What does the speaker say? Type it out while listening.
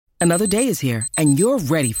Another day is here, and you're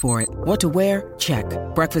ready for it. What to wear? Check.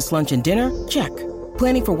 Breakfast, lunch, and dinner? Check.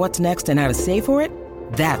 Planning for what's next and how to save for it?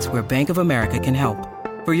 That's where Bank of America can help.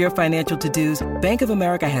 For your financial to-dos, Bank of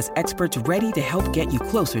America has experts ready to help get you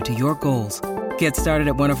closer to your goals. Get started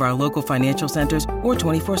at one of our local financial centers or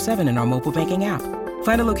 24/7 in our mobile banking app.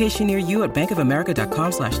 Find a location near you at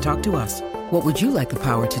bankofamerica.com/talktous. What would you like the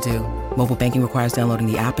power to do? Mobile banking requires downloading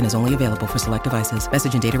the app and is only available for select devices.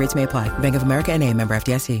 Message and data rates may apply. Bank of America N.A., member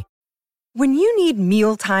FDIC. When you need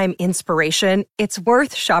mealtime inspiration, it's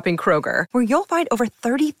worth shopping Kroger, where you'll find over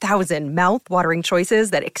 30,000 mouth-watering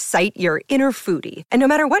choices that excite your inner foodie. And no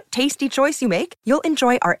matter what tasty choice you make, you'll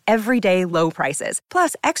enjoy our everyday low prices,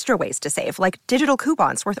 plus extra ways to save, like digital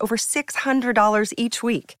coupons worth over $600 each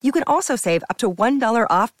week. You can also save up to $1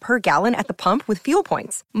 off per gallon at the pump with fuel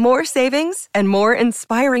points. More savings and more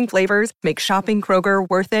inspiring flavors make shopping Kroger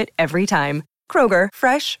worth it every time. Kroger,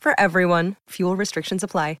 fresh for everyone. Fuel restrictions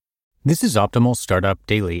apply. This is Optimal Startup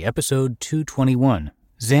Daily, episode 221,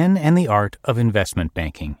 Zen and the Art of Investment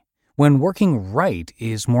Banking. When Working Right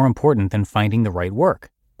is More Important Than Finding the Right Work,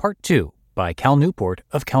 Part 2, by Cal Newport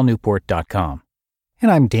of calnewport.com. And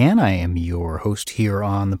I'm Dan. I am your host here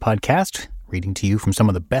on the podcast, reading to you from some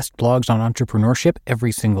of the best blogs on entrepreneurship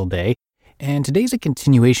every single day. And today's a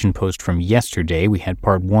continuation post from yesterday. We had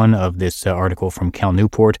part 1 of this article from Cal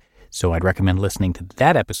Newport, so I'd recommend listening to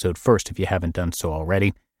that episode first if you haven't done so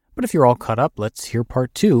already. But if you're all caught up, let's hear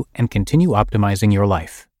part 2 and continue optimizing your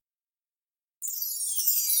life.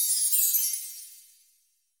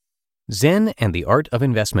 Zen and the Art of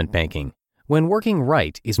Investment Banking. When Working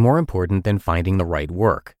Right is More Important Than Finding the Right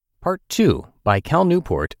Work. Part 2 by Cal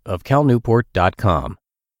Newport of calnewport.com.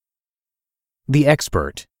 The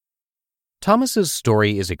Expert. Thomas's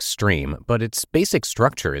story is extreme, but its basic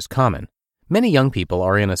structure is common. Many young people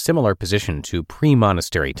are in a similar position to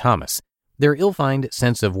pre-monastery Thomas. Their ill-defined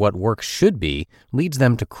sense of what work should be leads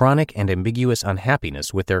them to chronic and ambiguous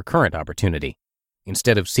unhappiness with their current opportunity.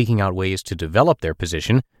 Instead of seeking out ways to develop their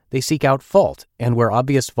position, they seek out fault, and where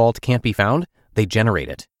obvious fault can't be found, they generate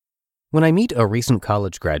it. When I meet a recent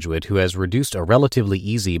college graduate who has reduced a relatively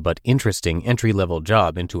easy but interesting entry-level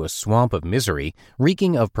job into a swamp of misery,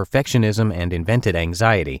 reeking of perfectionism and invented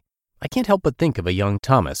anxiety, I can't help but think of a young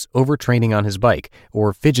Thomas overtraining on his bike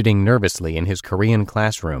or fidgeting nervously in his Korean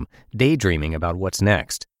classroom, daydreaming about what's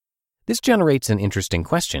next. This generates an interesting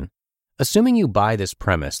question. Assuming you buy this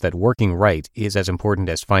premise that working right is as important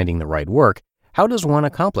as finding the right work, how does one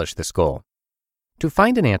accomplish this goal? To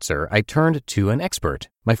find an answer, I turned to an expert.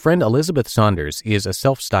 My friend Elizabeth Saunders is a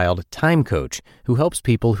self-styled time coach who helps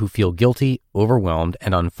people who feel guilty, overwhelmed,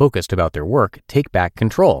 and unfocused about their work take back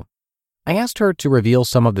control. I asked her to reveal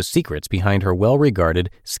some of the secrets behind her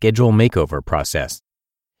well-regarded schedule makeover process.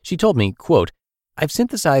 She told me, quote, "I've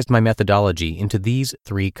synthesized my methodology into these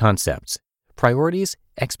 3 concepts: priorities,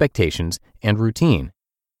 expectations, and routine.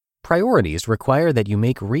 Priorities require that you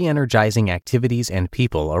make re-energizing activities and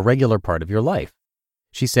people a regular part of your life."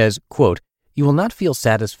 She says, quote, "You will not feel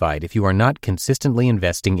satisfied if you are not consistently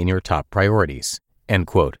investing in your top priorities," end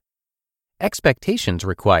quote. Expectations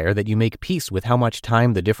require that you make peace with how much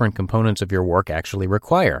time the different components of your work actually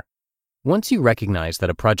require. Once you recognize that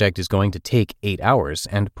a project is going to take 8 hours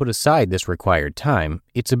and put aside this required time,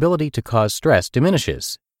 its ability to cause stress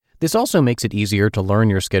diminishes. This also makes it easier to learn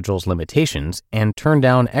your schedule's limitations and turn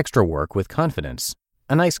down extra work with confidence.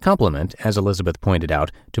 A nice compliment, as Elizabeth pointed out,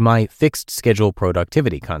 to my fixed schedule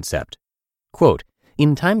productivity concept. Quote,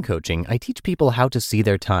 "In time coaching, I teach people how to see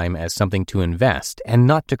their time as something to invest and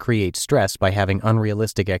not to create stress by having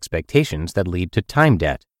unrealistic expectations that lead to time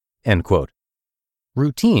debt," end quote.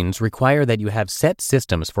 Routines require that you have set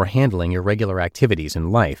systems for handling your regular activities in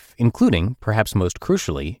life, including, perhaps most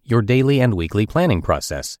crucially, your daily and weekly planning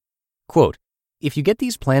process. Quote, "If you get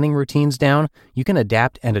these planning routines down, you can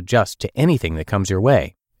adapt and adjust to anything that comes your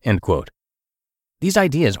way," end quote. These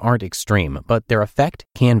ideas aren't extreme, but their effect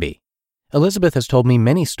can be. Elizabeth has told me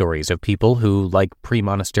many stories of people who, like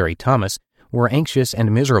pre-monastery Thomas, were anxious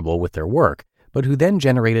and miserable with their work, but who then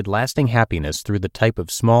generated lasting happiness through the type of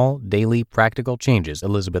small, daily, practical changes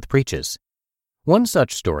Elizabeth preaches. One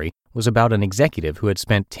such story was about an executive who had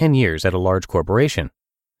spent 10 years at a large corporation.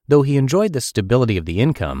 Though he enjoyed the stability of the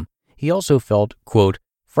income, he also felt, quote,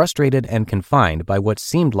 "frustrated and confined by what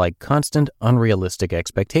seemed like constant, unrealistic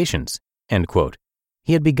expectations," end quote.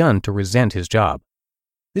 He had begun to resent his job.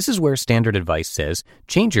 This is where standard advice says,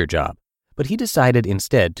 change your job, but he decided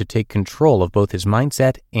instead to take control of both his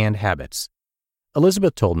mindset and habits.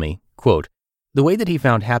 Elizabeth told me, quote, "The way that he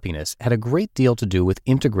found happiness had a great deal to do with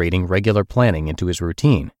integrating regular planning into his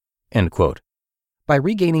routine," end quote. By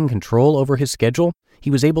regaining control over his schedule, he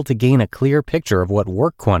was able to gain a clear picture of what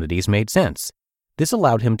work quantities made sense. This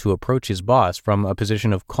allowed him to approach his boss from a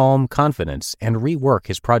position of calm confidence and rework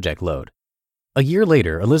his project load. A year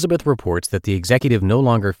later, Elizabeth reports that the executive no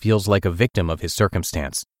longer feels like a victim of his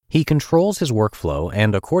circumstance. He controls his workflow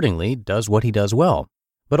and accordingly does what he does well,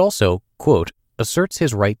 but also, quote, asserts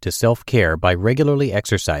his right to self-care by regularly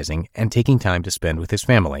exercising and taking time to spend with his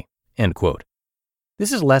family, end quote.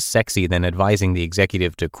 This is less sexy than advising the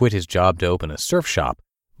executive to quit his job to open a surf shop,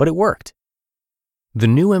 but it worked. The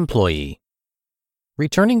new employee.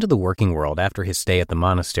 Returning to the working world after his stay at the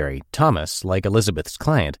monastery, Thomas, like Elizabeth's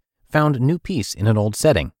client, found new peace in an old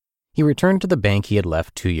setting. He returned to the bank he had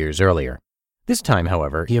left 2 years earlier. This time,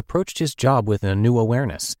 however, he approached his job with a new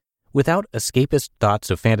awareness. Without escapist thoughts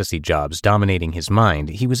of fantasy jobs dominating his mind,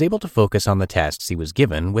 he was able to focus on the tasks he was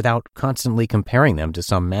given without constantly comparing them to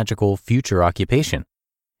some magical future occupation.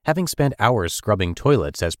 Having spent hours scrubbing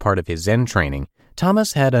toilets as part of his Zen training,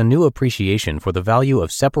 Thomas had a new appreciation for the value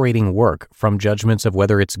of separating work from judgments of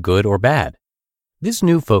whether it's good or bad. This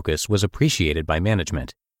new focus was appreciated by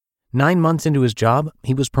management. 9 months into his job,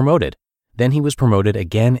 he was promoted. Then he was promoted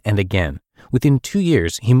again and again. Within 2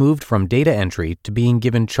 years, he moved from data entry to being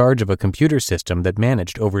given charge of a computer system that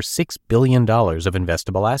managed over $6 billion of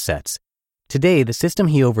investable assets. Today, the system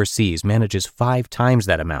he oversees manages 5 times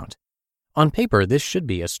that amount. On paper, this should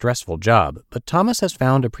be a stressful job, but Thomas has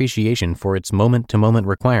found appreciation for its moment-to-moment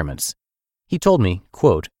requirements. He told me,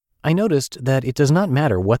 quote, I noticed that it does not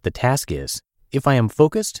matter what the task is. If I am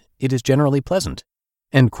focused, it is generally pleasant.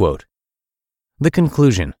 End quote. The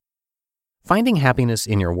conclusion. Finding happiness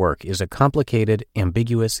in your work is a complicated,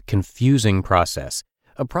 ambiguous, confusing process,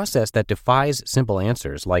 a process that defies simple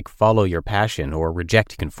answers like follow your passion or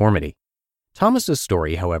reject conformity. Thomas's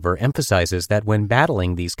story, however, emphasizes that when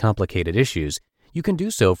battling these complicated issues, you can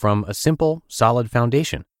do so from a simple, solid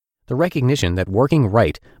foundation, the recognition that working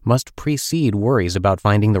right must precede worries about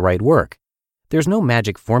finding the right work. There's no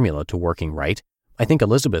magic formula to working right. I think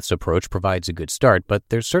Elizabeth's approach provides a good start, but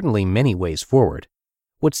there's certainly many ways forward.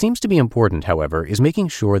 What seems to be important, however, is making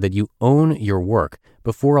sure that you own your work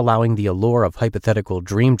before allowing the allure of hypothetical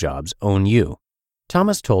dream jobs own you.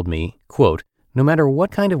 Thomas told me, quote, no matter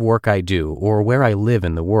what kind of work I do or where I live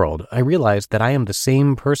in the world, I realize that I am the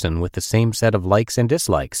same person with the same set of likes and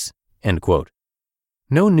dislikes, end quote.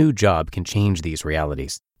 No new job can change these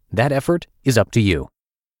realities. That effort is up to you.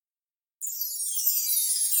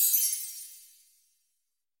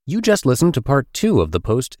 You just listened to part 2 of the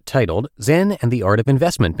post titled Zen and the Art of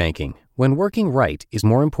Investment Banking, When Working Right is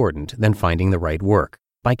More Important Than Finding the Right Work,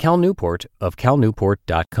 by Cal Newport of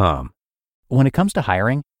calnewport.com. When it comes to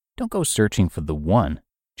hiring, don't go searching for the one.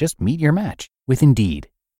 Just meet your match with Indeed.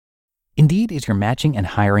 Indeed is your matching and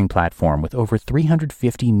hiring platform with over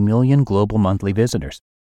 350 million global monthly visitors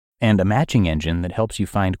and a matching engine that helps you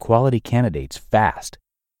find quality candidates fast.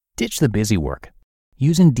 Ditch the busy work.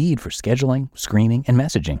 Use Indeed for scheduling, screening, and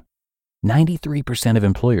messaging. 93% of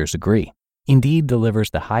employers agree. Indeed delivers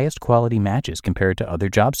the highest quality matches compared to other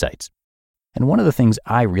job sites. And one of the things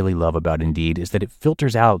I really love about Indeed is that it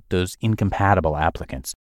filters out those incompatible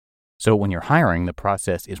applicants. So when you're hiring, the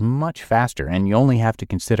process is much faster and you only have to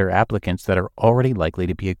consider applicants that are already likely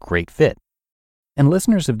to be a great fit. And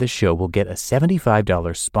listeners of this show will get a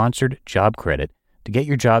 $75 sponsored job credit to get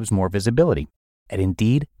your jobs more visibility at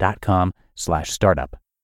Indeed.com/startup.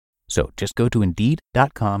 So just go to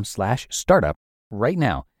Indeed.com/startup right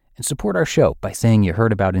now and support our show by saying you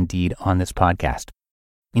heard about Indeed on this podcast.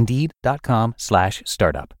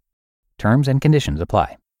 Indeed.com/startup. Terms and conditions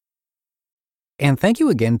apply. And thank you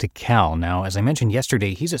again to Cal. Now, as I mentioned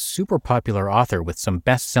yesterday, he's a super popular author with some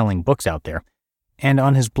best-selling books out there. And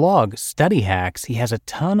on his blog, Study Hacks, he has a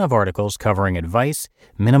ton of articles covering advice,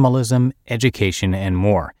 minimalism, education, and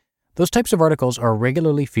more. Those types of articles are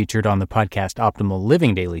regularly featured on the podcast Optimal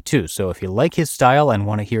Living Daily too, so if you like his style and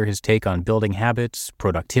want to hear his take on building habits,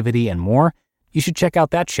 productivity, and more, you should check out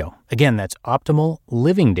that show. Again, that's Optimal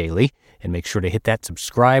Living Daily, and make sure to hit that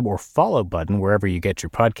subscribe or follow button wherever you get your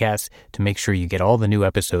podcasts to make sure you get all the new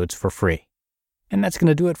episodes for free. And that's going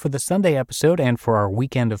to do it for the Sunday episode and for our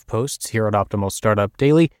weekend of posts here at Optimal Startup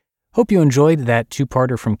Daily. Hope you enjoyed that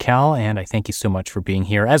 2-parter from Cal, and I thank you so much for being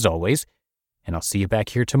here as always. And I'll see you back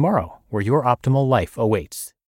here tomorrow, where your optimal life awaits.